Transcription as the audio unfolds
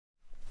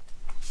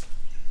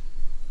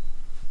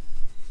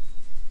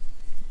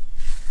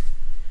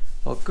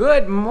Well,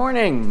 good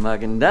morning,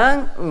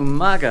 magandang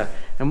umaga,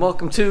 and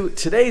welcome to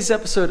today's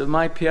episode of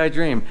My PI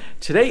Dream.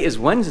 Today is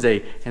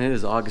Wednesday, and it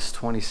is August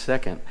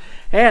 22nd.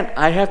 And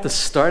I have to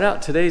start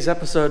out today's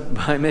episode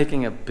by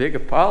making a big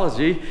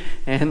apology,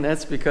 and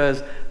that's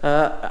because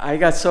I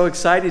got so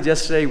excited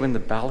yesterday when the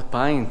Batelec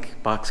buying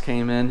box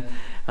came in,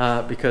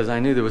 because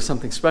I knew there was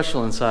something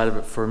special inside of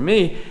it for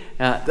me,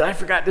 that I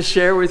forgot to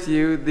share with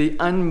you the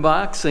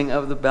unboxing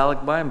of the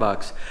Batelec buying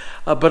box.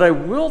 But I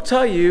will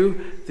tell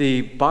you,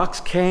 the box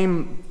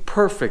came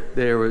perfect.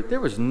 There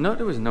was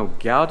no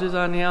gouges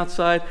on the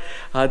outside.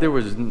 There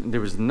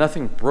was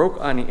nothing broke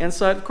on the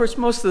inside. Of course,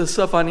 most of the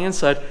stuff on the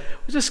inside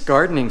was just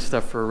gardening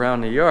stuff for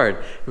around the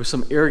yard. It was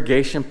some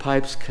irrigation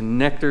pipes,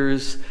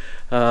 connectors,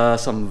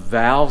 some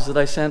valves that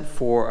I sent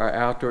for our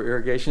outdoor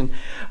irrigation.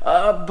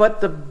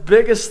 But the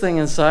biggest thing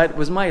inside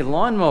was my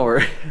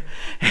lawnmower.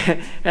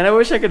 And I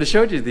wish I could have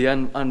showed you the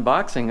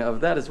unboxing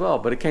of that as well,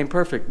 but it came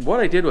perfect.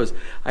 What I did was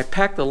I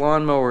packed the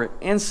lawnmower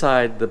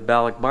inside the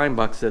Batelec buying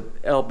box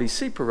that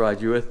LBC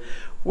provides you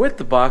with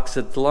the box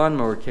that the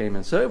lawnmower came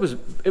in. So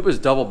it was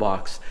double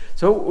boxed.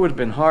 So it would have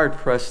been hard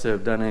pressed to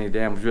have done any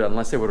damage with it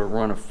unless they would have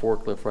run a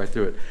forklift right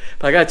through it.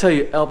 But I gotta tell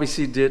you,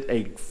 LBC did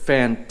a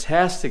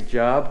fantastic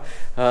job,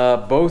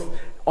 both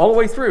all the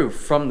way through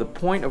from the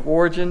point of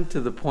origin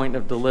to the point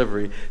of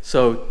delivery.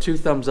 So 2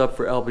 thumbs up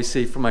for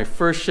LBC for my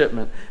first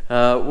shipment.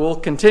 We'll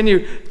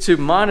continue to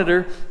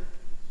monitor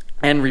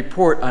and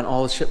report on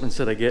all the shipments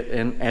that I get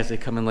in as they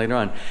come in later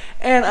on.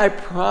 And I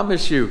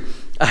promise you,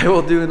 I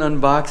will do an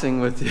unboxing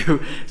with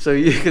you so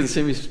you can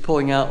see me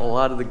pulling out a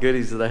lot of the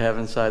goodies that I have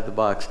inside the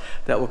box.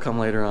 That will come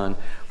later on.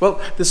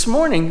 Well, this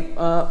morning,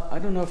 I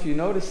don't know if you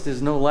noticed,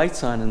 there's no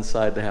lights on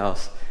inside the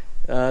house.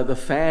 The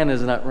fan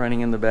is not running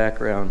in the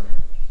background.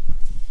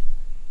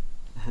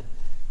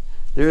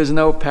 There is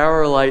no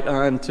power light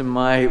on to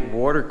my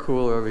water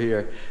cooler over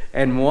here.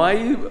 And why,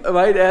 you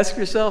might ask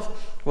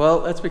yourself? Well,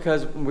 that's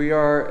because we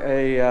are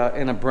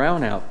in a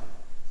brownout.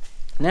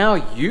 Now,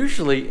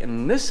 usually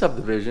in this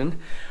subdivision,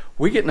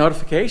 we get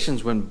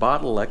notifications when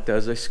Batelec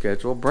does a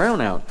scheduled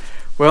brownout.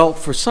 Well,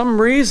 for some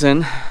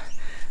reason,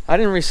 I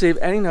didn't receive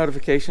any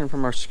notification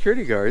from our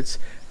security guards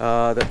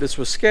that this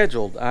was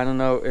scheduled. I don't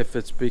know if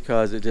it's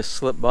because it just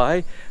slipped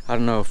by. I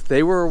don't know if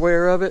they were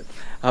aware of it.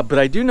 But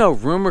I do know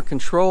rumor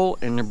control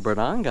in the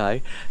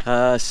barangay.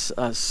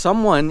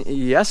 Someone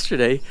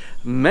yesterday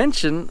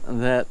mentioned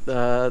that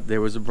there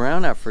was a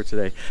brownout for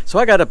today. So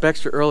I got up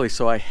extra early,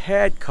 so I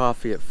had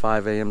coffee at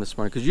 5 a.m. this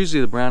morning, because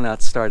usually the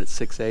brownouts start at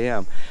 6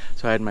 a.m.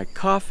 So I had my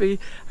coffee,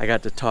 I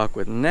got to talk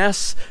with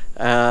Ness,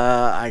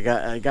 I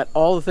got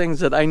all the things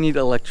that I need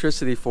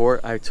electricity for.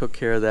 I took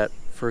care of that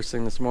first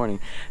thing this morning.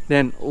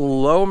 Then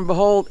lo and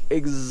behold,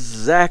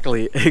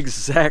 exactly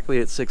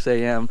at 6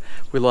 a.m.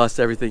 we lost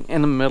everything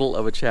in the middle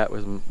of a chat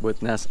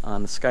with Ness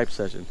on the Skype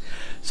session.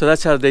 So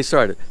that's how the day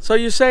started. So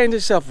you're saying to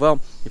yourself,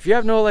 well, if you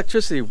have no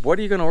electricity, what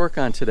are you going to work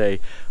on today?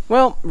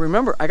 Well,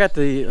 remember, I got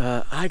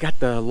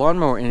the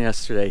lawnmower in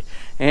yesterday,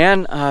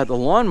 and the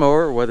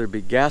lawnmower, whether it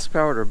be gas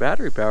powered or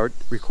battery powered,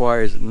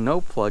 requires no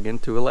plug-in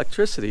to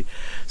electricity.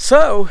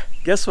 So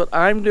guess what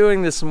I'm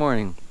doing this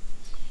morning?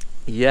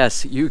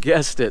 Yes, you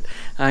guessed it.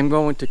 I'm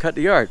going to cut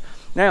the yard.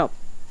 Now,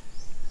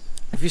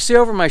 if you see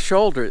over my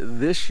shoulder,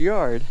 this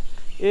yard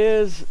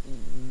is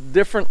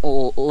different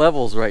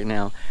levels right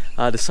now.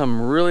 There's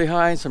some really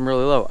high and some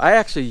really low. I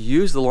actually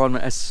used the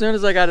lawnmower as soon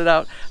as I got it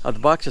out of the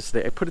box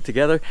yesterday. I put it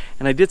together,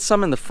 and I did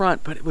some in the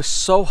front, but it was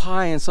so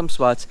high in some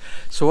spots.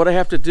 So what I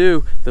have to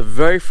do the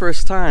very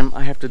first time,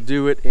 I have to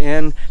do it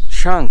in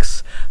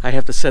chunks. I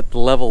have to set the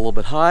level a little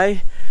bit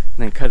high, and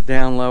then cut it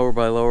down lower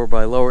by lower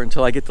by lower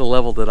until I get the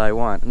level that I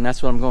want. And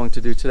that's what I'm going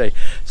to do today.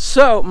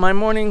 So my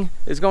morning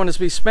is going to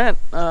be spent,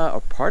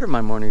 or part of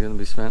my morning is going to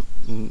be spent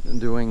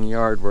doing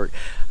yard work.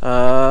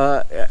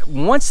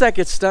 Once that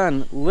gets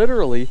done,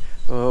 literally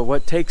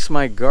what takes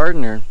my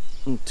gardener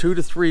 2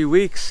 to 3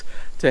 weeks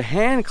to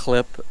hand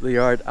clip the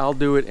yard, I'll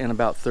do it in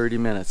about 30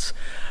 minutes.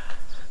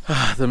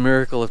 The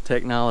miracle of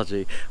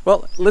technology.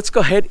 Well, let's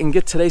go ahead and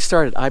get today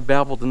started. I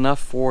babbled enough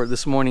for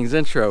this morning's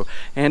intro,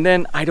 and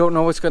then I don't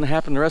know what's going to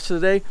happen the rest of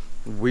the day.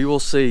 We will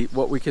see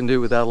what we can do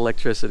without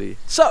electricity.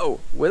 So,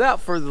 without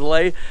further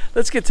delay,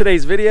 let's get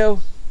today's video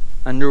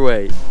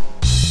underway.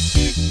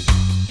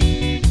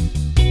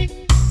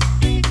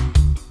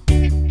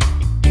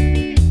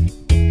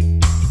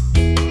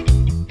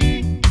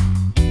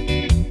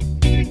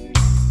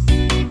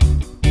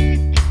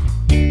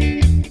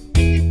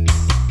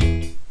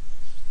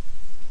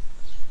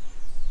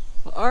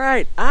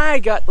 Alright, I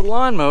got the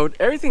lawn mowed,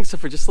 everything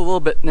except for just a little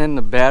bit, and then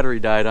the battery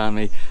died on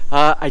me.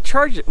 I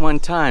charged it one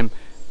time,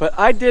 but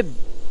I did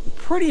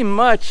pretty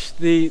much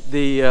the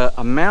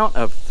amount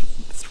of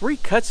 3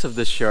 cuts of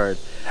this yard.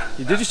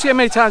 Did you see how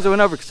many times I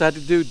went over? Because I had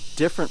to do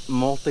different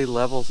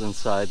multi-levels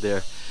inside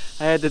there.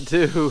 I had to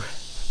do...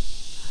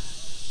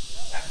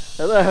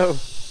 Hello.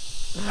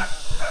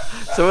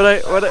 So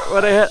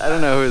what I had, I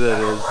don't know who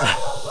that is.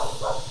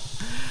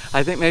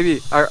 I think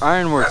maybe our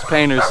ironworks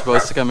painter is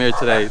supposed to come here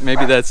today.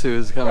 Maybe that's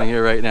who's coming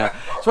here right now.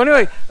 So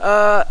anyway,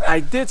 I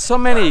did so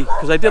many,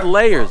 because I did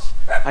layers.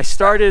 I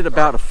started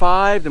about a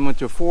 5, then went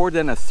to a 4,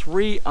 then a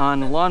 3 on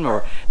the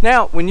lawnmower.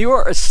 Now, when you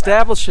are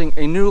establishing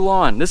a new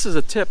lawn, this is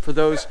a tip for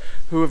those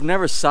who have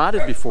never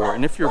sodded before.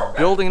 And if you're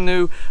building a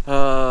new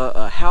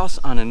house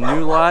on a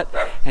new lot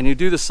and you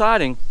do the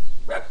sodding,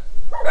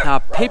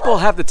 people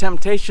have the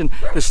temptation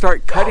to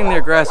start cutting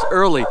their grass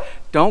early.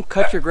 Don't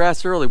cut your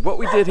grass early. What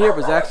we did here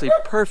was actually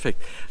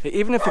perfect.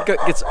 Even if it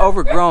gets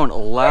overgrown,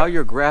 allow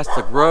your grass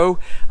to grow,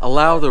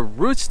 allow the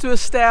roots to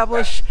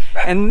establish,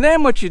 and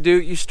then what you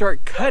do, you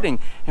start cutting.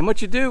 And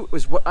what you do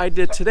is what I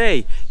did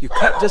today. You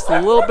cut just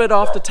a little bit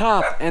off the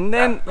top, and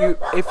then you,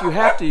 if you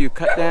have to, you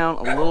cut down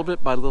a little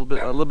bit by a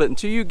little bit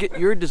until you get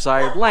your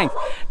desired length.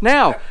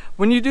 Now,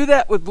 when you do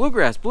that with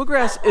bluegrass,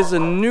 bluegrass is a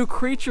new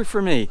creature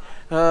for me,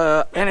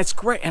 and it's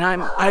great. And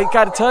I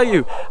got to tell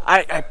you,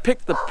 I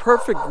picked the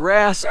perfect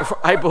grass,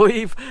 I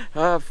believe,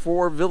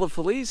 for Villa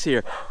Feliz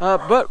here.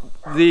 But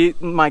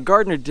my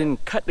gardener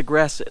didn't cut the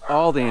grass at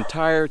all the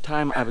entire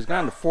time I was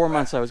gone, the 4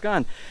 months I was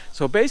gone.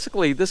 So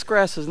basically, this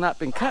grass has not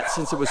been cut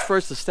since it was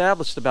first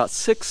established about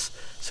six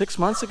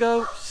months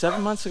ago,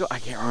 7 months ago. I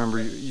can't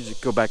remember. You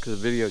just go back to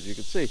the videos, you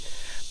can see.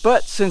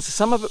 But since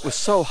some of it was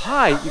so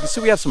high, you can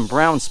see we have some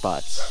brown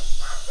spots.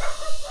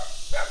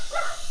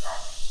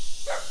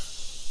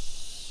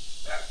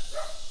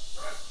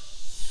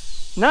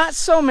 Not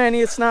so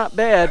many, it's not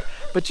bad,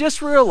 but just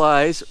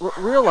realize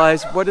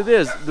what it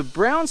is. The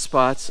brown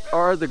spots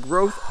are the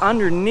growth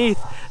underneath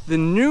the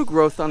new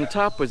growth on the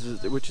top, which is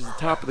the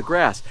top of the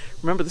grass.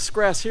 Remember, this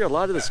grass here, a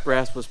lot of this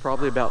grass was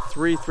probably about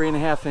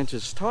 3.5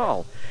 inches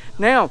tall.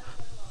 Now,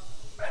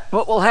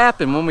 what will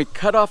happen when we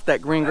cut off that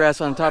green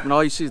grass on top and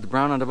all you see is the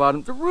brown on the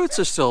bottom? The roots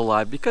are still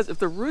alive, because if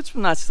the roots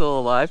were not still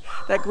alive,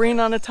 that green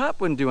on the top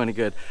wouldn't do any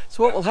good.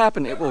 So what will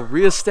happen? It will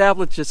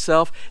reestablish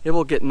itself, it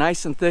will get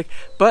nice and thick,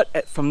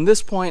 but from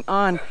this point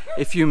on,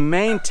 if you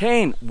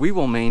maintain, we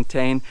will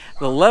maintain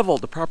the level,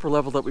 the proper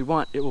level that we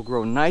want, it will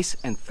grow nice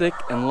and thick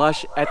and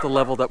lush at the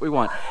level that we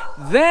want.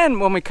 Then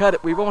when we cut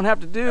it, we won't have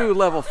to do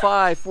level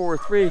 5, 4,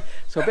 3.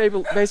 So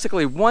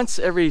basically once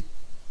every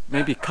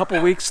maybe a couple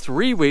weeks,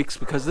 3 weeks,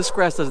 because this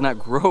grass does not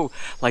grow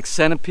like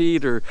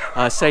centipede or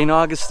St.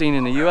 Augustine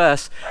in the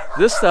US.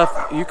 This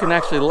stuff, you can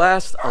actually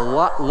last a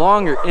lot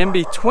longer in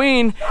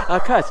between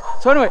cuts.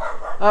 So anyway,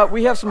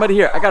 we have somebody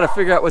here. I got to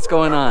figure out what's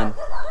going on.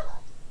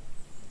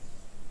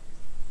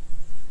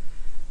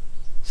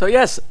 So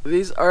yes,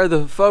 these are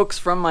the folks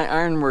from my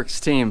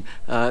ironworks team.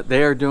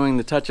 They are doing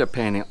the touch-up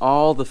painting.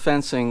 All the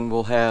fencing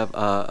will have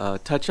a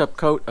touch-up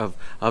coat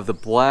of the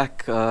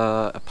black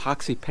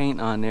epoxy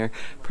paint on there,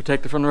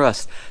 protected from the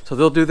rust. So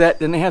they'll do that.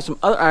 Then they have some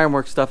other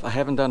ironwork stuff. I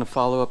haven't done a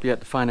follow-up yet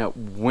to find out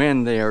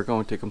when they are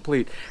going to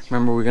complete.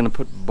 Remember, we're going to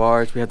put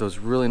bars. We have those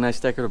really nice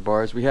decorative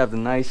bars. We have the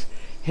nice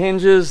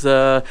hinges,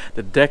 the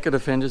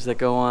decorative hinges that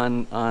go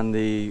on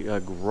the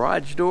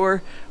garage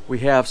door. We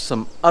have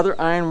some other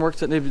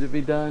ironworks that need to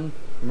be done.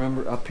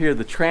 Remember up here,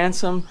 the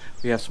transom,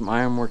 we have some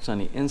ironworks on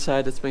the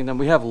inside that's being done.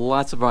 We have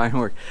lots of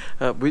ironwork.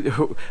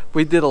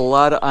 We did a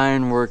lot of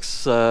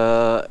ironworks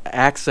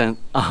accent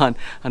on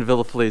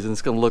Villa Feliz, and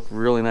it's going to look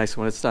really nice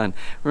when it's done.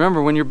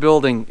 Remember, when you're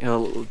building,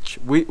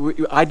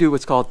 I do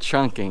what's called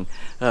chunking.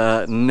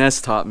 Ness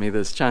taught me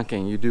this,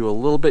 chunking. You do a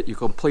little bit, you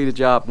complete a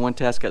job one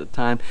task at a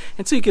time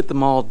until you get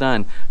them all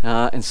done.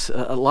 And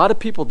a lot of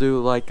people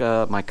do, like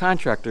my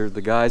contractor,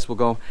 the guys will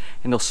go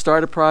and they'll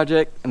start a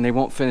project and they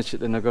won't finish it,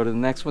 then they'll go to the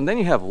next one. Then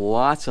you have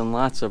lots and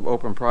lots of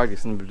open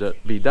projects to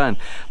be done.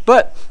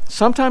 But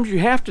sometimes you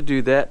have to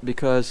do that,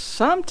 because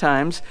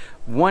sometimes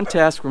one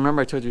task,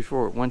 remember I told you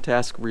before, one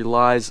task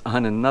relies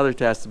on another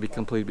task to be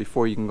completed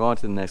before you can go on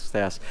to the next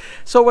task.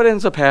 So what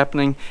ends up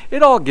happening,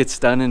 it all gets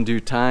done in due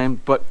time,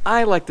 but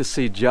I like to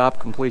see job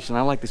completion.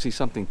 I like to see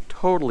something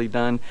totally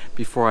done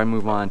before I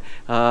move on.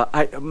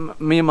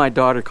 Me and my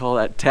daughter call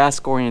that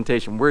task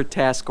orientation. We're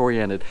task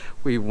oriented.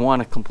 We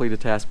want to complete a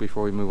task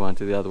before we move on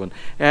to the other one.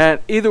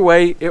 And either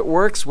way, it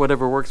works,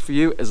 whatever works for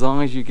you, as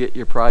long as you get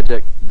your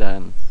project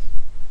done.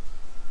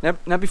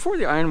 Now, before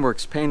the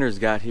ironworks painters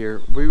got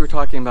here, we were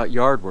talking about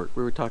yard work.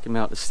 We were talking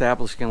about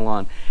establishing a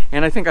lawn.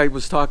 And I think I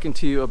was talking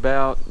to you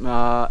about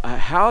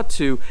how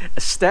to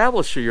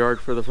establish your yard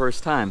for the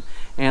first time.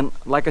 And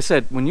like I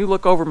said, when you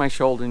look over my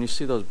shoulder and you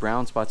see those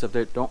brown spots up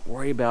there, don't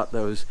worry about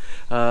those.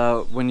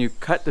 When you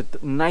cut the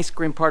nice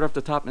green part off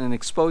the top and it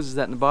exposes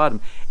that in the bottom,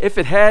 if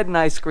it had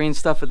nice green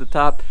stuff at the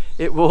top,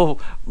 it will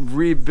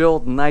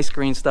rebuild nice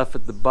green stuff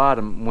at the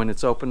bottom when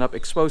it's opened up,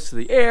 exposed to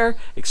the air,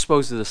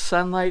 exposed to the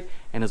sunlight,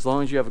 and as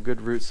long as you have a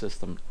good root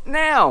system.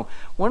 Now,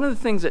 one of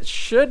the things that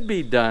should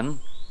be done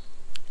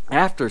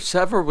after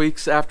several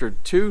weeks, after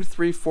 2,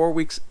 3, 4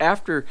 weeks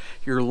after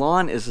your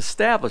lawn is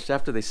established,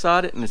 after they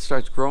sod it and it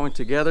starts growing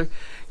together,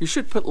 you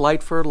should put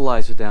light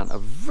fertilizer down, a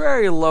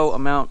very low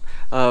amount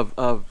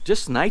of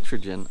just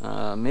nitrogen,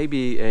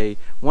 maybe a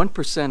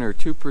 1% or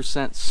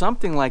 2%,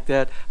 something like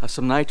that, of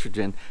some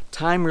nitrogen,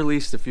 time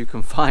released if you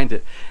can find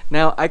it.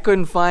 Now, I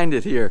couldn't find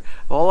it here.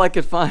 All I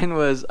could find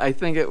was, I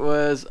think it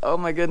was, oh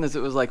my goodness,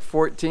 it was like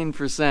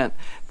 14%.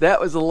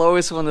 That was the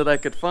lowest one that I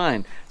could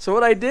find. So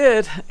what I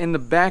did in the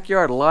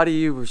backyard, a lot of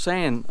you were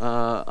saying,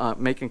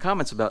 making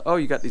comments about, oh,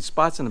 you got these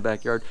spots in the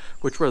backyard,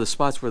 which were the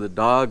spots where the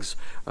dogs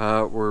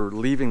were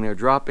leaving their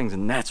droppings,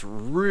 and that's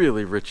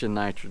really rich in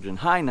nitrogen,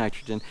 high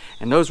nitrogen,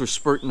 and those were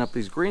spurting up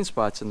these green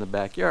spots in the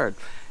backyard.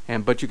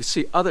 But you can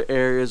see other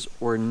areas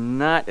were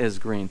not as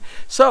green.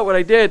 So what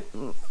I did,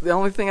 the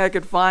only thing I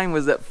could find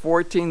was that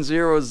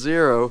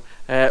 1400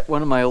 at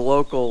one of my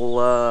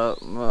local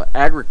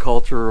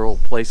agricultural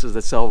places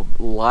that sell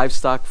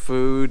livestock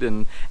food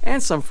and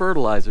some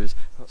fertilizers.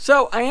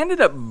 So I ended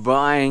up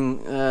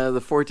buying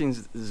the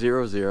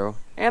 1400,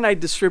 and I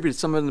distributed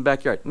some of it in the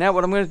backyard. Now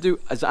what I'm going to do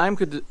is I'm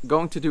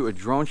going to do a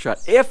drone shot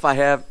if I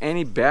have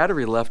any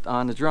battery left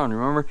on the drone.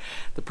 Remember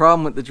the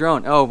problem with the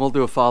drone? Oh, we'll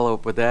do a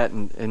follow-up with that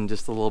in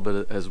just a little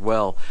bit as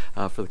well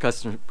for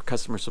the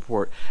customer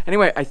support.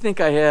 Anyway, I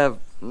think I have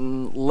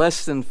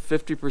less than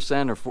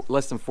 50% or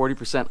less than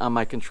 40% on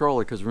my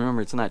controller, because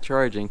remember, it's not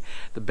charging.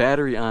 The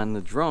battery on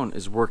the drone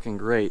is working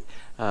great,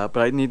 but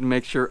I need to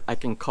make sure I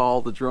can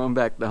call the drone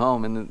back to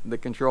home and the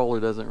controller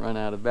doesn't run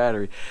out of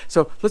battery.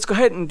 So let's go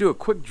ahead and do a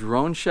quick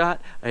drone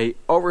shot, a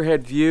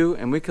overhead view,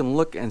 and we can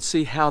look and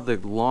see how the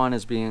lawn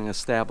is being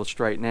established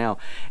right now.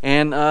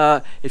 And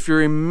if you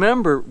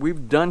remember,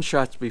 we've done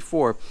shots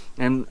before,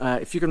 and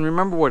if you can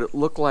remember what it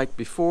looked like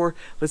before,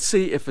 let's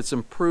see if it's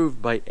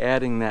improved by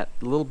adding that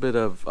little bit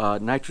of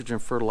nitrogen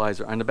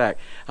fertilizer on the back.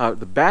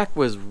 The back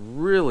was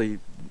really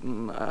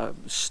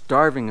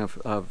starving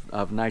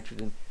of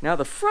nitrogen. Now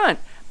the front,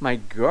 my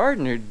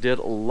gardener did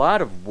a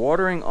lot of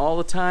watering all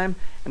the time,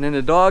 and then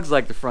the dogs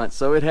like the front,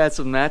 so it had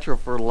some natural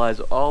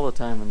fertilizer all the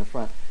time in the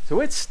front.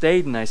 So it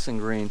stayed nice and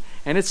green,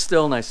 and it's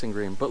still nice and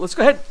green. But let's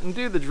go ahead and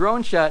do the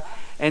drone shot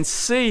and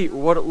see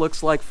what it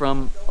looks like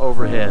from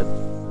overhead.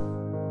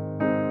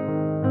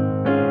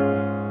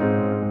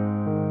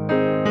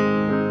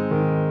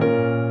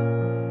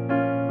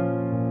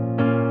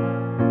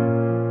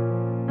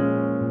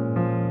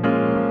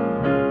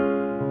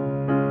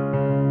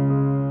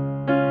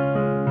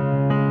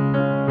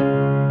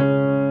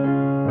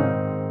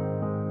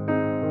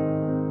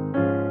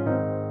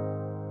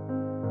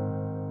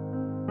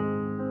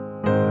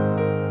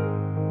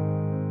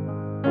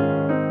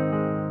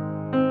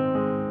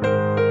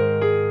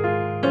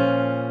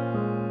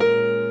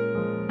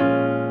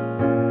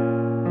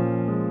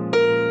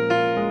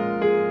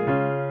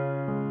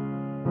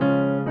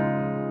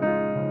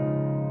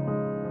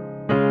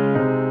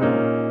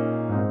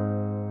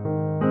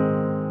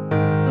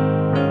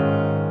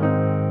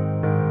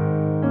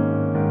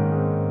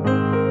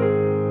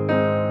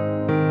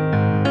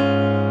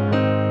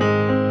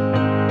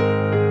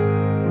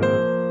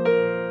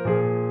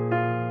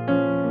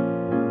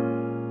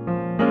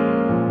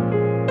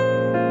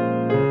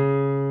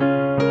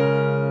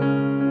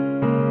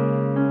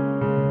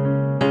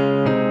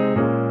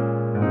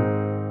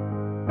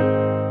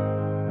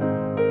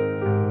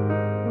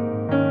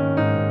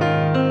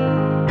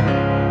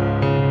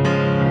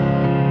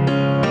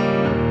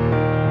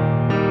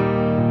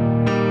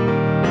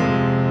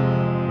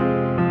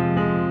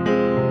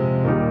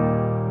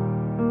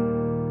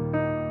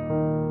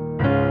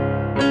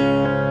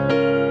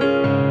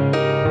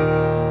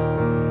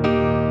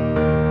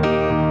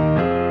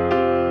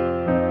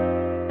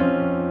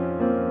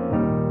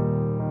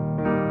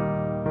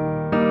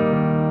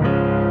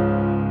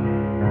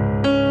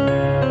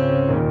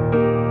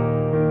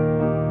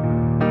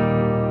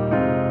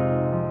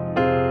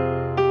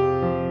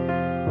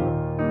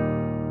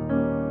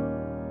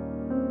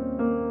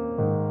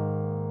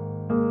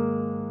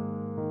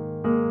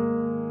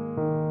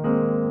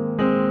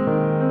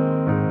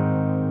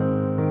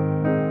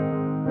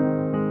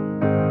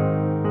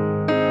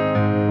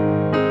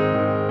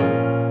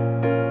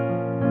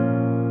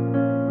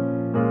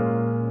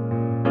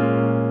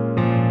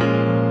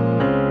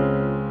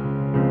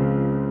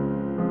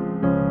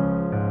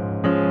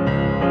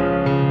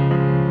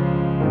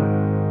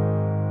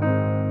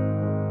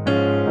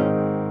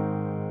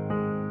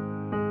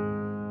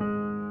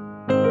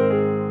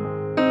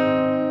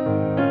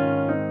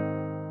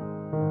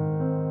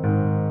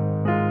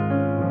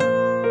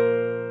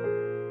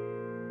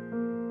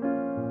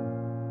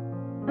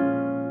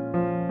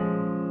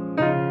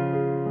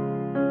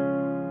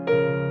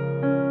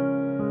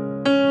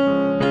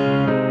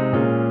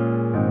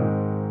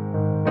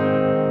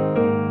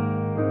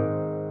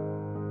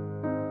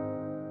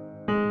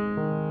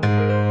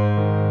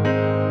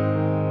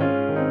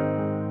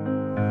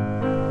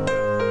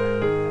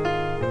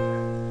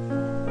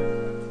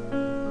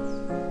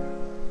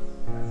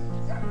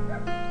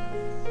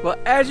 Well,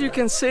 as you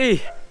can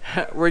see,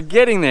 we're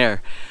getting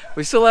there.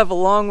 We still have a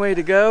long way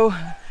to go,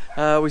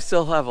 We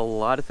still have a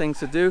lot of things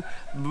to do,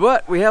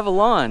 but we have a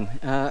lawn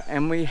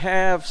and we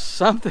have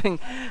something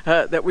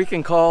that we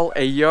can call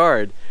a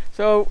yard.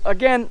 So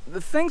again,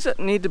 the things that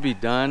need to be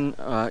done,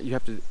 you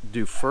have to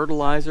do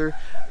fertilizer,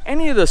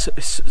 any of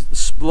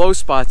the low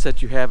spots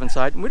that you have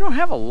inside. And we don't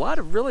have a lot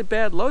of really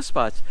bad low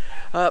spots.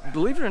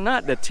 Believe it or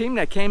not, the team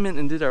that came in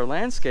and did our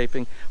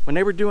landscaping, when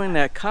they were doing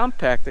that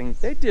compacting,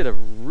 they did a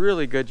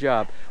really good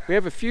job. We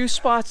have a few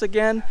spots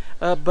again,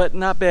 but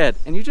not bad.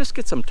 And you just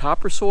get some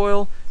topper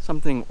soil,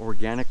 something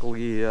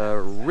organically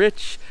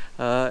rich,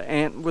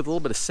 and with a little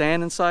bit of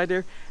sand inside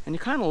there, and you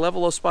kind of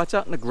level those spots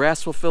out and the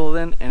grass will fill it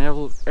in,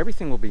 and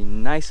everything will be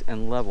nice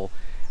and level.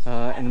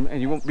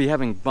 And you won't be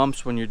having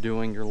bumps when you're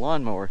doing your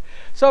lawnmower.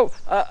 So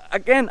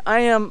again,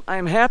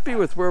 I'm happy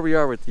with where we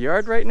are with the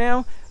yard right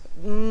now.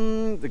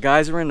 The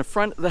guys are in the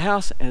front of the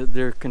house and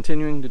they're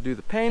continuing to do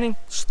the painting.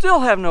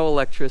 Still have no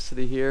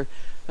electricity here.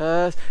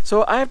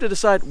 So I have to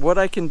decide what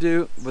I can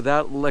do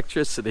without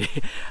electricity.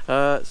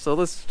 So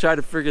let's try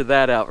to figure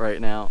that out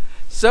right now.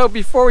 So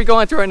before we go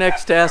on to our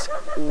next task,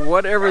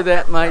 whatever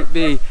that might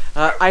be,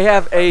 I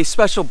have a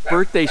special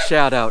birthday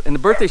shout out. And the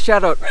birthday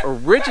shout out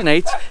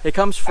it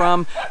comes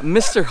from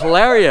Mr.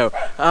 Hilario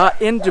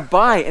in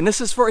Dubai. And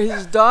this is for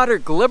his daughter,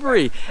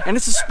 Glibbery. And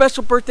it's a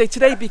special birthday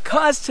today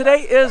because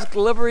today is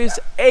Glibbery's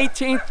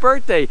 18th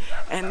birthday.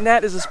 And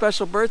that is a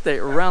special birthday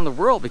around the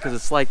world because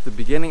it's like the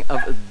beginning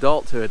of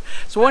adulthood.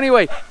 So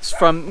anyway,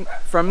 from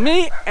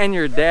me and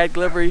your dad,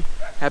 Glibbery,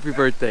 happy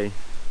birthday.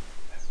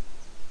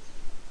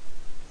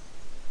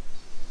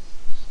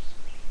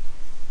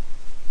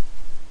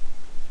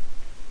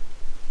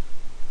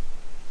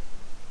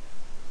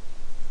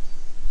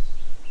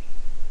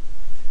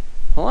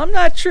 Well, I'm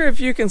not sure if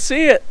you can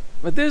see it,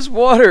 but there's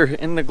water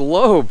in the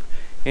globe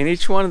in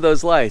each one of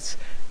those lights.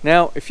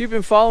 Now, if you've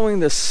been following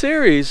the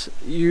series,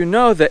 you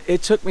know that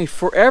it took me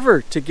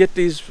forever to get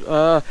these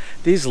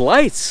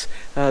lights,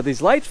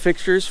 these light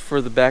fixtures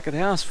for the back of the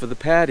house, for the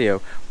patio,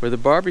 where the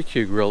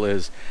barbecue grill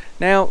is.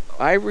 Now,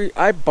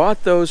 I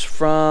bought those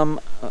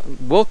from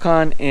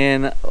Wilcon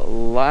in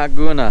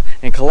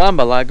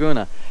Calamba,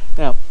 Laguna.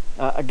 Now,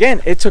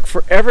 again, it took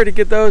forever to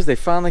get those. They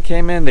finally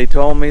came in. They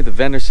told me, the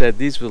vendor said,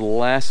 these were the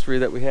last 3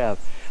 that we have.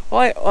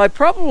 Well, I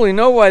probably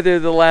know why they're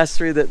the last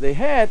 3 that they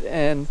had,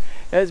 and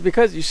it's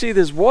because you see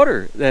there's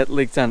water that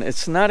leaked on.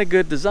 It's not a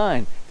good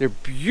design. They're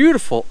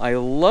beautiful. I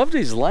love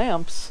these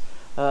lamps,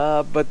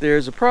 but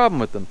there's a problem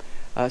with them.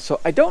 So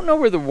I don't know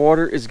where the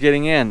water is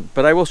getting in,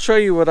 but I will show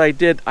you what I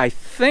did. I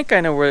think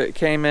I know where it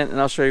came in,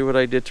 and I'll show you what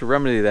I did to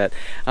remedy that.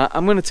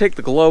 I'm going to take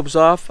the globes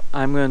off.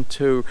 I'm going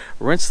to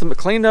rinse them,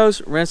 clean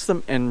those, rinse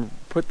them, and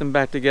put them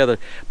back together.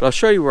 But I'll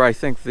show you where I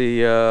think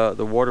the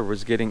water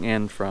was getting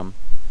in from.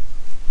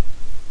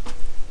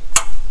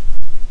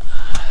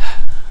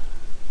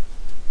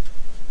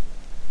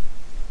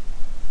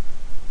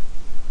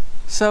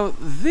 So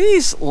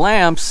these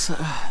lamps,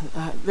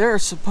 they're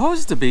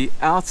supposed to be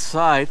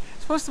outside.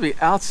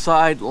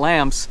 Outside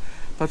lamps,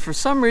 but for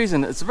some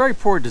reason it's a very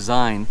poor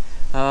design.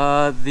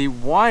 The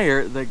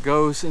wire that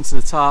goes into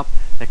the top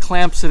that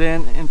clamps it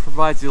in and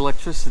provides the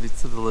electricity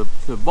to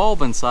the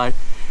bulb inside,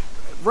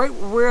 right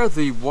where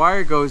the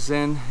wire goes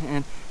in,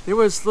 and there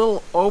was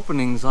little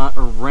openings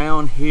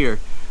around here,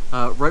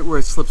 right where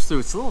it slips through.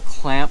 It's a little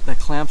clamp that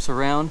clamps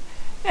around,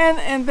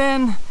 and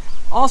then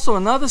also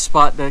another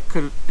spot that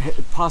could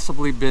have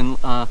possibly been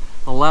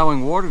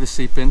allowing water to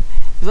seep in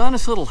is on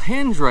this little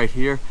hinge right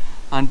here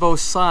on both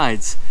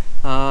sides.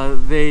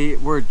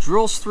 Where it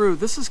drills through,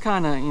 this is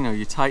kind of,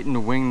 you tighten the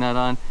wing nut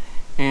on.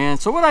 And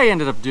so what I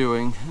ended up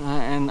doing,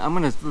 and I'm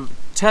going to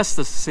test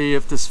this to see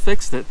if this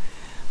fixed it.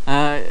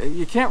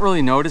 You can't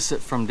really notice it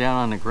from down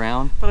on the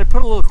ground, but I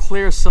put a little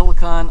clear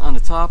silicone on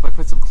the top. I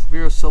put some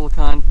clear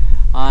silicone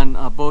on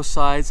both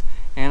sides,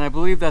 and I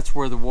believe that's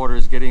where the water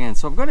is getting in.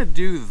 So I'm going to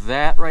do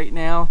that right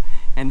now,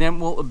 and then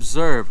we'll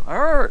observe. I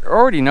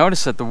already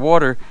noticed that the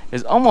water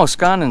is almost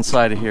gone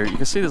inside of here. You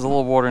can see there's a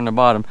little water in the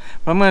bottom.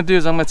 What I'm going to do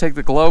is I'm going to take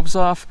the globes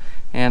off,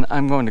 and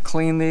I'm going to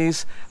clean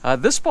these.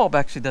 This bulb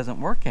actually doesn't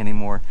work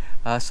anymore,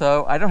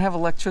 so I don't have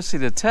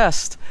electricity to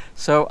test.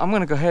 So I'm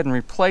going to go ahead and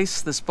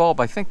replace this bulb.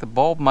 I think the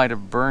bulb might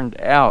have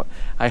burned out.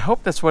 I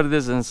hope that's what it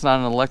is and it's not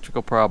an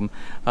electrical problem.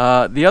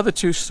 The other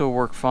 2 still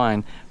work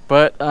fine,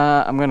 but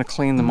I'm going to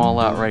clean them all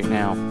out right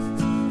now.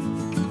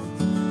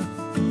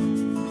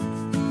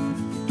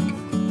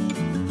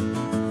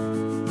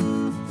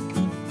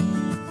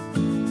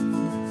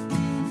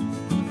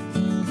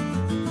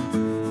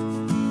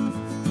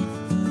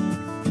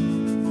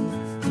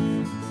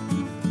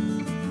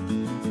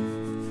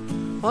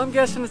 Well, I'm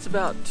guessing it's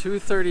about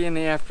 2:30 in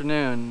the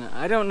afternoon.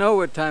 I don't know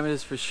what time it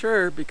is for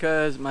sure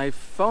because my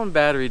phone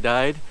battery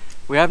died.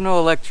 We have no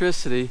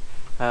electricity.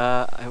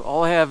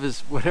 All I have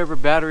is whatever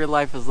battery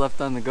life is left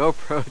on the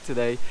GoPro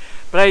today.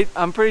 But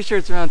I'm pretty sure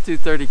it's around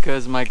 2:30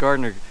 because my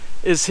gardener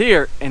is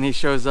here and he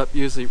shows up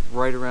usually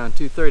right around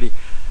 2:30.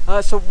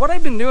 So what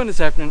I've been doing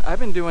this afternoon, I've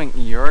been doing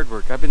yard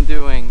work. I've been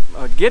doing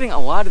getting a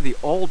lot of the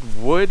old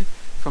wood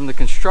from the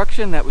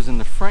construction that was in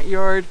the front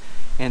yard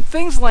and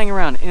things laying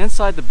around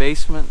inside the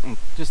basement, and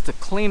just a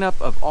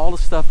cleanup of all the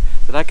stuff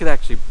that I could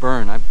actually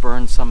burn. I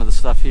burned some of the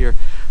stuff here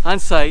on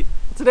site.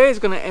 Today is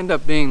going to end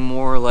up being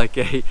more like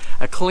a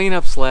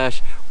cleanup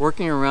slash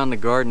working around the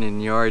garden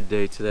and yard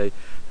day today.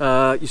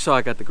 You saw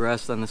I got the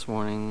grass done this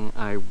morning.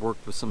 I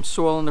worked with some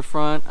soil in the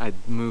front. I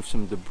moved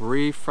some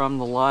debris from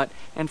the lot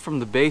and from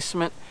the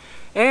basement.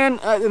 And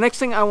the next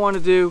thing I want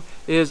to do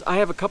is I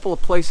have a couple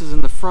of places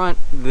in the front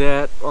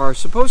that are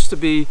supposed to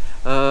be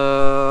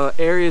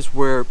areas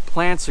where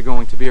plants are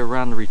going to be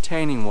around the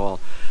retaining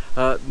wall.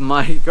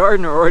 My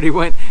gardener already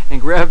went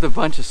and grabbed a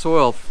bunch of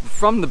soil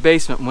from the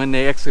basement. When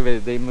they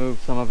excavated, they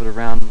moved some of it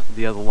around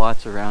the other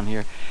lots around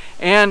here.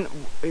 And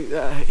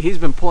he's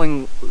been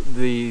pulling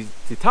the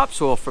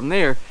topsoil from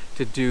there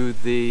to do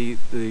the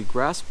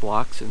grass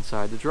blocks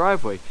inside the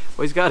driveway.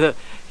 Well,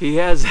 he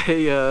has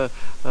a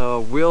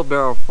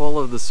wheelbarrow full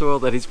of the soil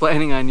that he's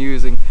planning on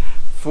using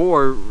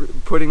for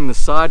putting the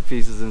sod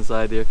pieces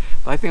inside there.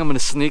 But I think I'm going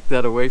to sneak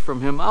that away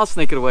from him. I'll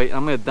sneak it away.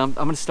 I'm going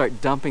to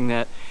start dumping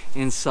that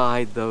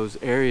inside those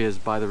areas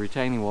by the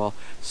retaining wall,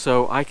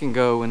 so I can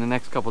go in the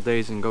next couple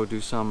days and go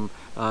do some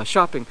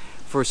shopping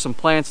for some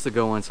plants to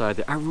go inside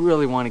there. I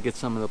really want to get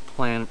some of the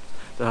plants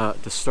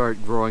to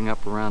start growing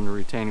up around the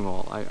retaining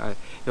wall.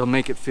 It'll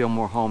make it feel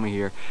more homey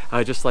here,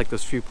 just like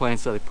those few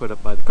plants that I put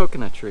up by the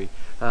coconut tree.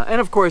 And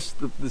of course,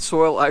 the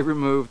soil I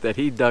removed that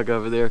he dug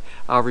over there,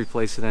 I'll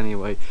replace it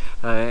anyway,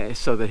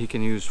 so that he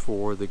can use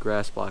for the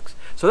grass blocks.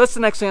 So that's the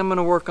next thing I'm going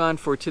to work on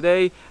for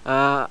today.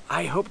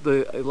 I hope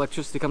the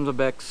electricity comes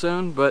back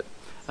soon, but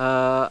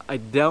I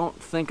don't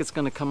think it's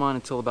going to come on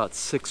until about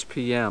 6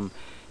 p.m.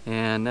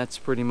 and that's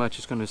pretty much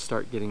it's going to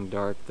start getting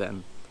dark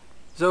then.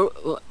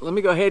 So let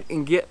me go ahead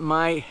and get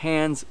my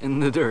hands in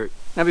the dirt.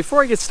 Now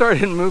before I get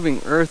started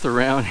moving earth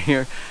around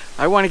here,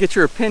 I want to get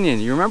your opinion.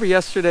 You remember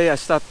yesterday I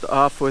stopped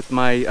off with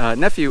my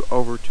nephew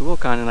over to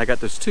Wilcon, and I got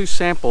those 2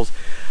 samples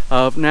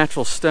of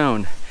natural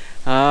stone.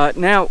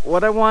 Now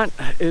what I want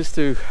is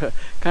to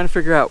kind of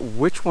figure out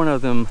which one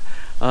of them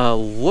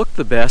look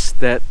the best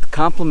that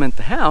complement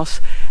the house,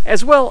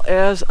 as well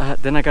as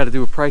then I got to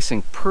do a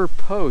pricing per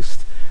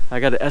post. I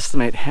got to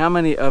estimate how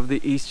many of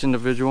each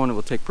individual one it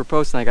will take per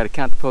post, and I got to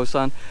count the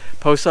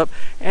posts up,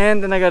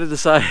 and then I got to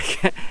decide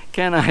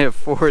can I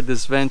afford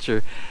this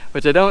venture,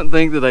 which I don't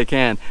think that I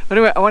can. But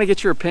anyway, I want to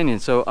get your opinion,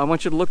 so I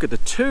want you to look at the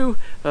 2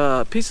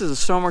 pieces of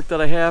stonework that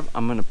I have.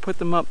 I'm going to put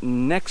them up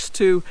next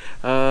to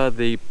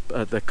the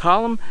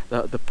column,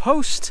 the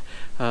post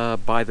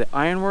by the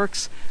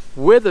ironworks,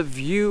 with a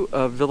view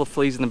of Villa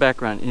Feliz in the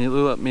background, and you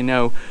let me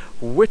know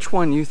which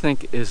one you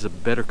think is a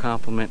better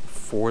complement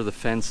for the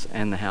fence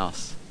and the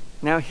house.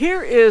 Now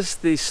here is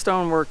the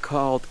stonework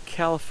called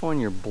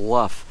California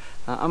Bluff.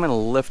 I'm going to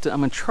lift it.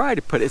 I'm going to try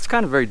to put it. It's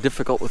kind of very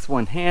difficult with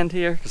one hand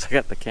here because I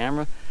got the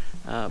camera,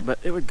 but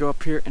it would go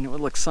up here and it would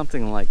look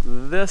something like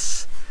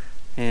this.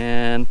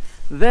 And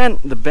then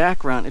the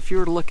background, if you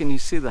were looking, you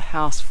see the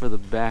house for the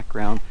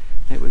background,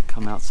 it would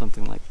come out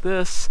something like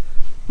this.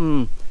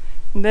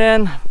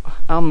 Then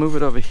I'll move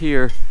it over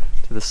here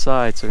to the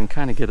side so we can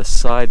kind of get a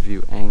side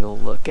view angle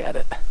look at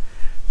it.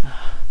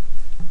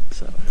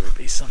 So it would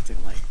be something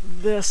like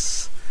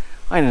this.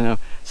 I don't know.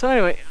 So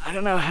anyway, I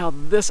don't know how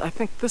I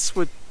think this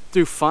would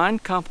do fine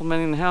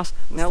complementing the house.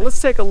 Now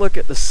let's take a look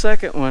at the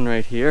second one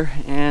right here,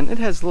 and it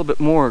has a little bit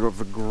more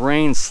of a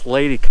grain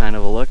slatey kind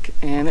of a look,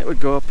 and it would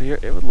go up here.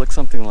 It would look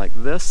something like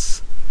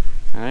this.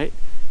 All right,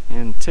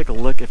 and take a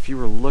look. If you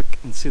were to look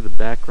and see the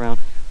background,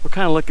 we'll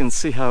kind of look and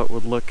see how it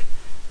would look.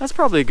 That's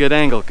probably a good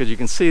angle because you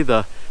can see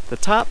the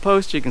top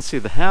post, you can see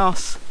the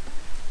house,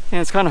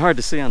 and it's kind of hard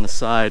to see on the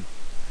side.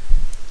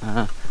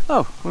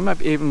 Oh, we might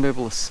even be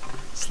able to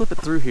slip it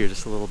through here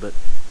just a little bit.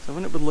 So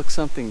then it would look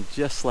something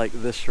just like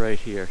this right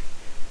here.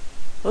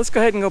 Let's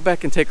go ahead and go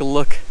back and take a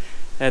look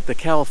at the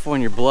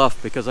California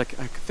Bluff, because I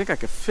think I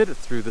could fit it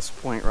through this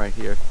point right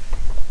here.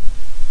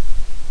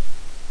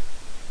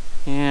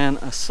 And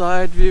a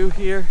side view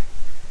here.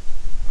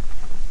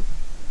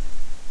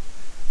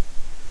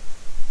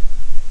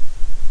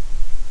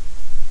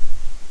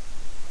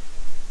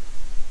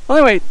 Well,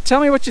 anyway, tell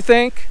me what you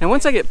think. And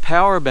once I get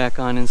power back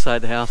on inside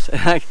the house,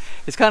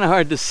 it's kind of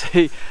hard to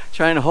see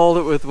trying to hold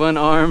it with one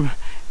arm,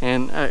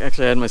 and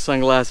actually I had my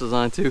sunglasses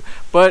on too.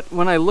 But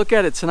when I look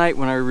at it tonight,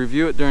 when I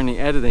review it during the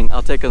editing,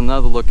 I'll take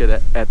another look at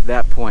it at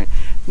that point.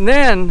 And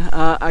then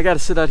I got to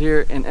sit out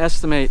here and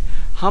estimate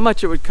how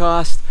much it would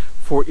cost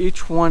for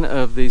each one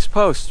of these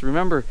posts.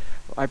 Remember,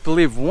 I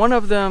believe one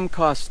of them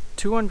cost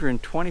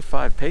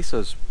 225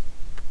 pesos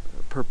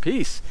per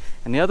piece,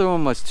 and the other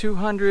one was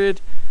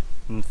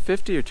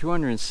 250 or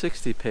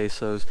 260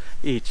 pesos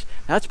each.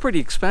 That's pretty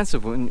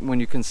expensive when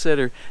you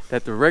consider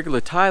that the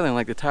regular tiling,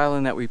 like the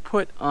tiling that we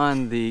put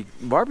on the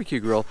barbecue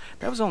grill,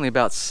 that was only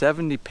about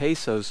 70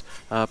 pesos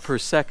per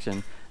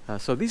section.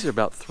 So these are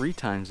about 3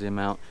 times the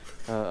amount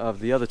of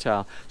the other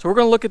tile. So we're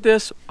going to look at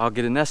this. I'll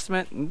get an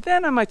estimate, and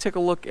then I might take a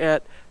look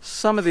at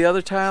some of the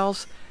other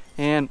tiles,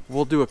 and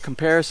we'll do a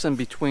comparison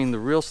between the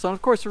real stone.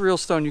 Of course, the real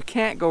stone, you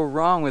can't go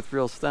wrong with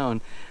real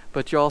stone,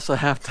 but you also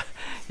have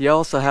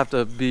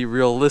to be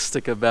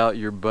realistic about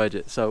your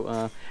budget.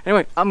 So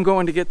anyway, I'm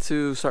going to get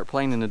to start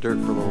playing in the dirt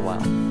for a little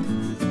while.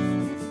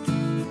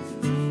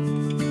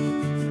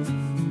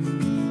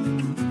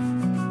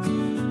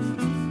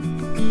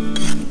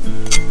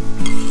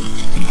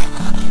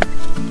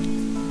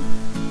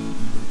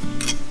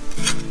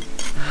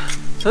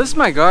 So this is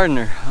my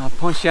gardener,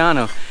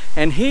 Ponciano,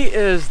 and he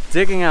is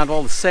digging out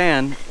all the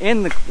sand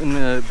in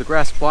the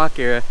grass block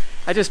area.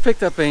 I just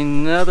picked up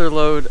another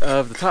load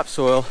of the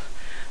topsoil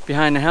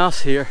behind the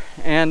house here,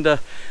 and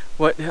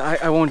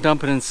I won't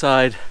dump it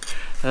inside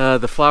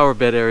the flower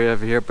bed area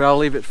over here, but I'll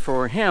leave it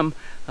for him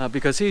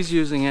because he's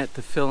using it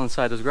to fill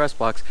inside those grass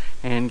blocks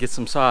and get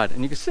some sod.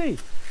 And you can see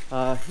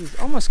he's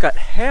almost got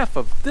half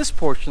of this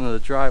portion of the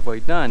driveway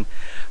done,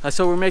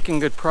 so we're making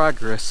good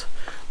progress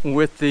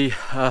with the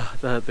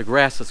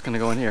grass that's going to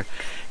go in here.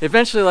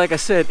 Eventually, like I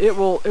said, it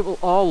will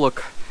all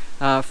look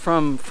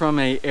from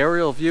a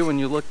aerial view. When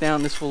you look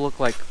down, this will look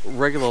like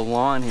regular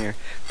lawn here,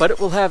 but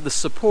it will have the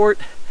support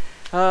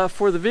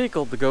for the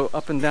vehicle to go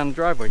up and down the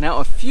driveway. Now,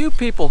 a few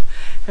people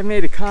have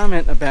made a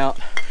comment about,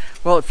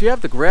 well, if you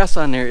have the grass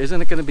on there,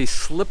 isn't it going to be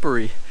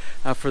slippery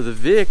for the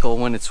vehicle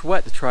when it's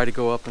wet to try to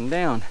go up and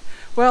down?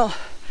 Well,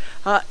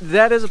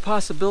 that is a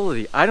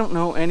possibility. I don't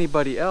know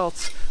anybody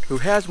else who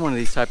has one of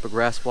these type of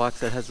grass blocks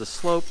that has a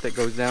slope that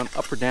goes down,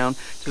 up or down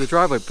to the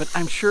driveway, but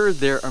I'm sure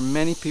there are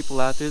many people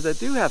out there that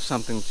do have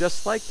something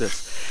just like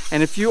this.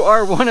 And if you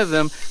are one of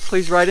them,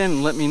 please write in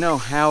and let me know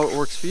how it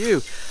works for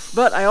you.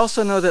 But I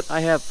also know that I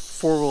have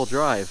four-wheel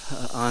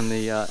drive on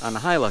the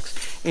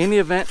Hilux. In the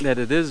event that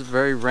it is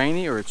very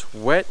rainy or it's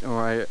wet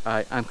or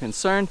I'm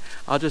concerned,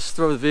 I'll just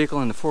throw the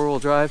vehicle into four-wheel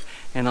drive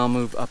and I'll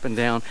move up and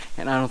down,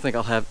 and I don't think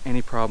I'll have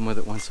any problem with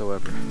it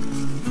whatsoever.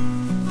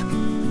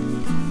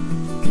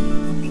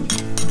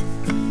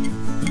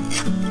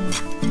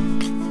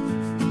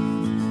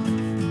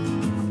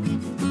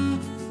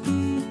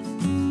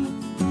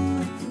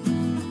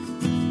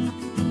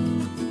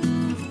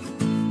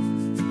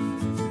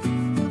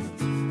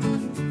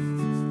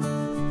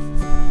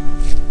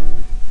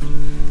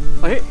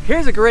 Well,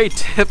 here's a great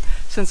tip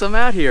since I'm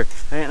out here,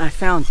 and I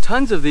found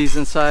tons of these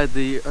inside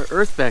the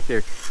earth back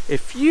there.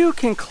 If you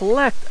can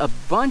collect a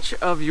bunch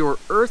of your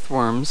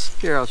earthworms,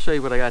 here, I'll show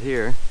you what I got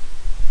here.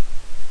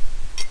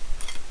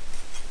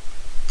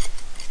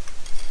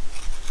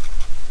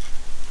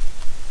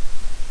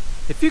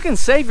 If you can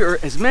save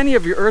as many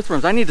of your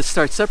earthworms, I need to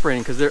start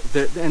separating because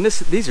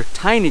these are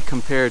tiny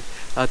compared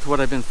to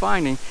what I've been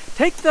finding.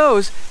 Take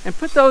those and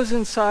put those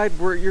inside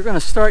where you're going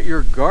to start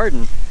your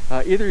garden,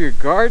 either your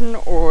garden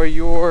or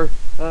your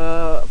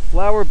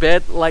flower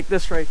bed like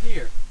this right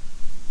here.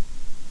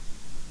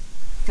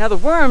 Now the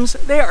worms,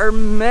 they are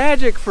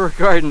magic for a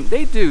garden.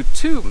 They do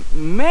two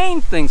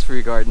main things for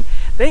your garden.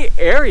 They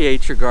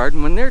aerate your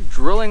garden. When they're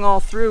drilling all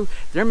through,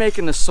 they're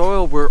making the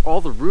soil where all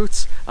the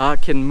roots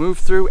can move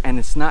through and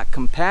it's not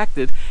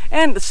compacted.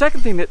 And the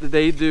second thing that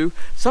they do,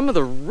 some of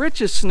the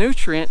richest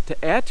nutrient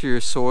to add to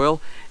your soil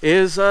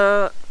is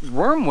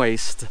worm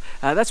waste.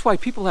 That's why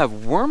people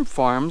have worm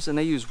farms, and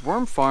they use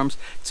worm farms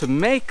to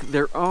make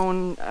their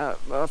own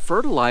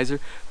fertilizer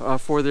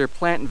for their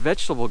plant and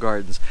vegetable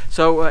gardens.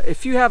 So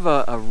if you have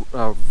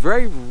a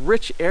very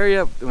rich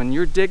area when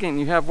you're digging and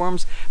you have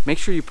worms, make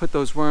sure you put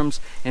those worms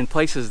in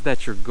places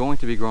that you're going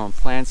to be growing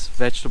plants,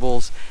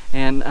 vegetables,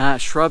 and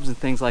shrubs and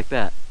things like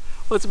that.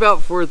 Well, it's about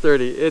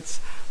 4:30.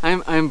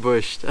 I'm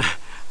bushed.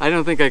 I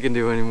don't think I can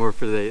do any more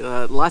for today.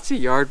 Lots of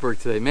yard work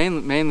today,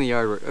 mainly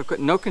yard work.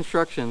 No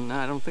construction.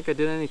 I don't think I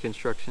did any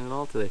construction at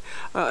all today.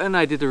 And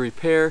I did a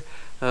repair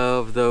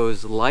of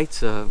those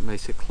lights,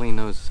 basically clean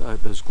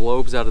those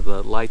globes out of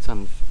the lights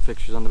on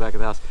fixtures on the back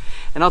of the house.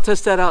 And I'll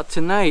test that out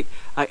tonight.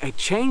 I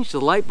changed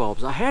the light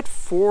bulbs. I had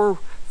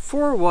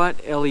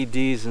 4-watt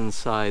LEDs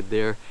inside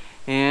there,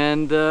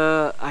 and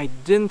I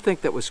didn't think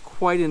that was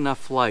quite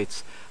enough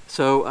lights.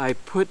 So I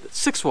put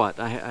 6-watt.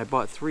 I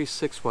bought 3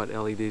 6-watt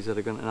LEDs that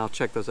are and I'll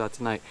check those out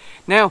tonight.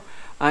 Now,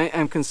 I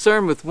am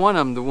concerned with one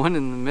of them, the one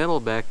in the middle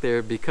back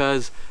there,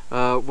 because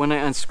when I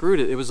unscrewed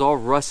it, it was all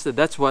rusted.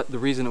 That's the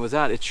reason it was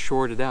out. It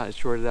shorted out. It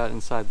shorted out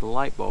inside the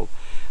light bulb.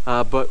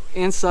 But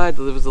inside,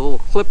 there was a little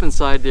clip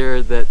inside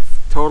there that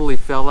totally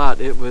fell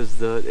out.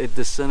 It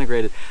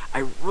disintegrated.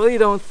 I really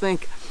don't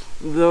think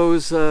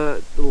those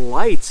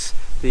lights,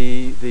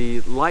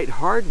 the light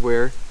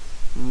hardware,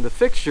 the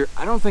fixture,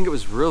 I don't think it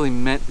was really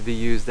meant to be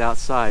used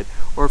outside.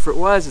 Or if it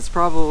was, it's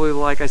probably,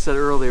 like I said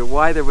earlier,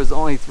 why there was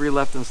only 3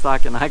 left in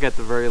stock and I got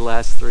the very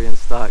last 3 in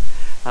stock,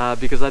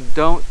 because I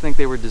don't think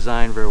they were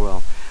designed very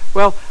well.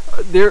 Well,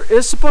 there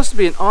is supposed to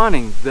be an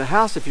awning. The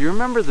house, if you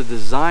remember the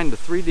design, the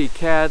 3D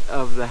CAD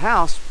of the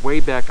house way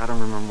back, I don't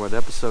remember what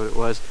episode it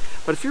was,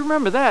 but if you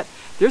remember that,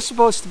 there's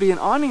supposed to be an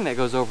awning that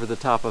goes over the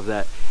top of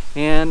that.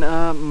 And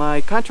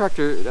my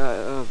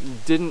contractor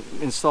didn't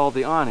install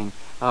the awning.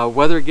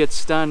 Whether it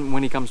gets done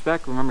when he comes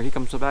back, remember he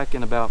comes back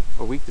in about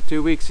a week to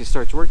 2 weeks, he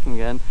starts working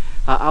again,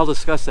 I'll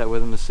discuss that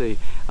with him to see.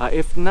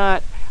 If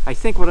not, I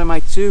think what I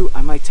might do,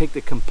 I might take the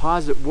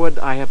composite wood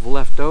I have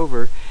left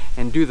over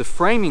and do the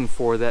framing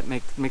for that,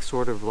 make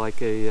sort of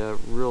like a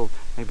real,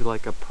 maybe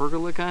like a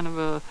pergola kind of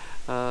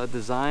a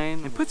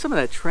design, and put some of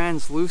that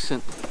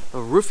translucent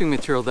roofing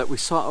material that we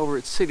saw over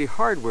at City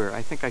Hardware.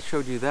 I think I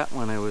showed you that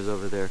when I was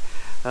over there.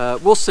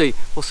 We'll see,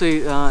 but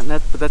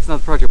that's not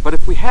the project. But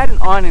if we had an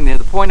awning there,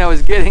 the point I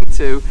was getting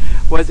to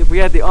was if we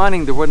had the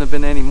awning, there wouldn't have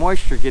been any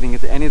moisture getting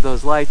into any of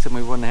those lights, and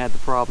we wouldn't have had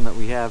the problem that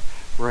we have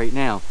right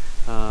now.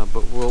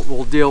 But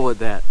we'll deal with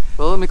that.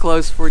 Well, let me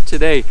close for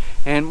today.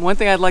 And one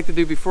thing I'd like to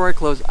do before I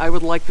close, I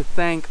would like to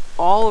thank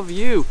all of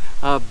you,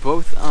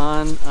 both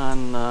on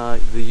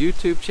the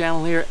YouTube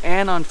channel here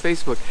and on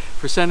Facebook,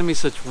 for sending me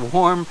such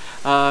warm,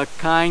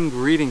 kind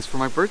greetings for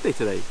my birthday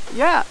today.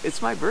 Yeah,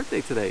 it's my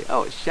birthday today.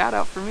 Oh, shout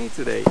out for me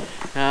today.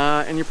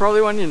 And you're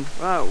probably wondering,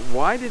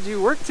 why did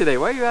you work today?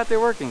 Why are you out there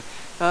working?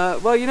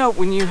 Well, you know,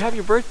 when you have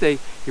your birthday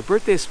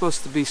is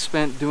supposed to be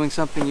spent doing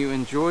something you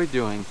enjoy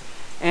doing.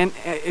 And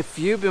if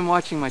you've been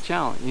watching my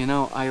channel, you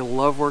know I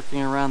love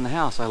working around the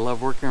house. I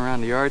love working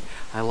around the yard.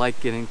 I like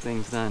getting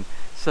things done.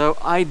 So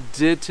I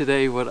did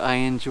today what I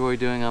enjoy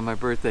doing on my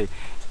birthday.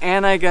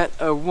 And I got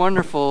a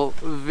wonderful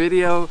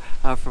video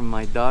from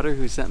my daughter,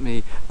 who sent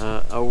me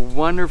a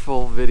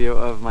wonderful video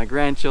of my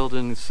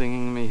grandchildren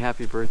singing me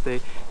happy birthday.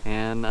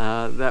 And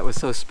that was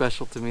so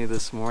special to me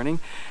this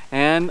morning.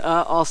 And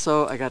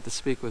also I got to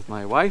speak with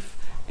my wife,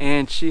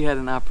 and she had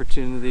an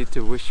opportunity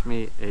to wish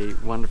me a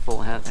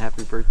wonderful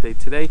happy birthday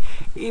today,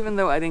 even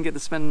though I didn't get to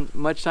spend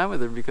much time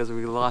with her because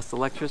we lost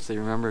electricity.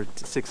 Remember,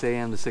 6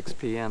 a.m. to 6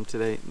 p.m.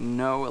 today,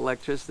 no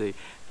electricity.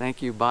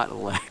 Thank you,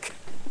 Batelec.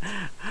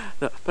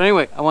 But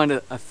anyway, I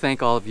wanted to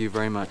thank all of you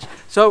very much.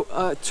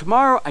 So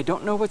tomorrow, I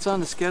don't know what's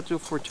on the schedule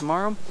for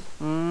tomorrow.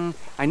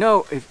 I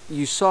know if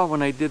you saw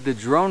when I did the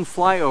drone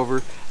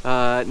flyover,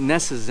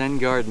 Nessa's Zen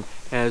Garden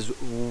has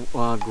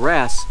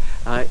grass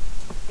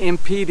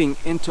impeding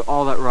into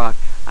all that rock.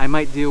 I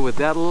might deal with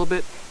that a little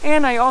bit,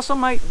 and I also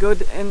might go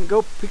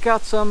pick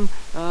out some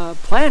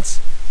plants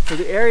for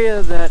the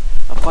area that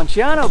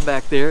Ponciano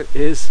back there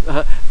is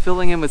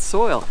filling in with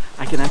soil.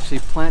 I can actually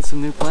plant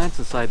some new plants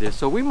inside there,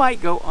 so we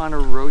might go on a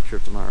road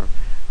trip tomorrow.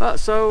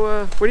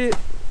 So what do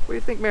you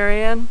think,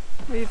 Marianne?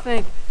 What do you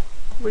think?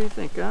 What do you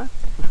think, huh?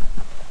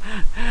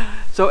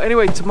 So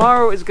anyway,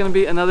 tomorrow is going to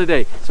be another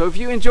day. So if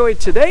you enjoyed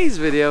today's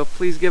video,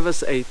 please give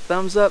us a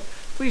thumbs up.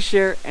 Please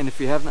share, and if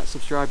you have not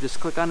subscribed, just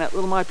click on that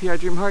little My PR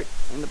Dream heart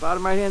in the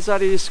bottom right hand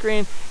side of your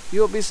screen.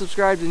 You'll be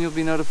subscribed and you'll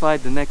be notified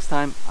the next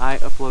time I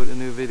upload a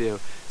new video.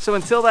 So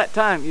until that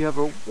time, you have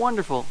a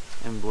wonderful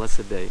and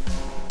blessed day.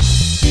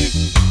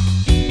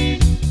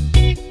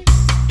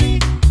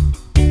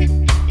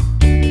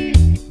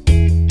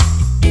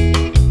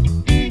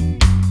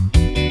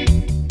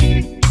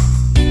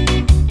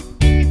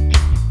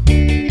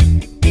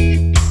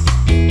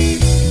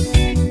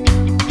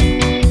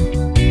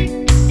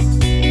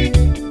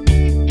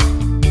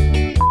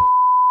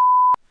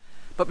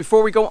 But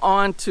before we go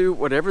on to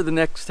whatever the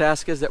next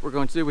task is that we're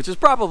going to do, which is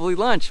probably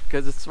lunch,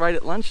 because it's right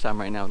at lunchtime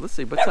right now. Let's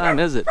see, what time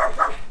is it?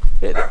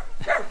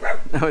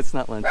 No, it's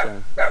not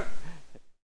lunchtime.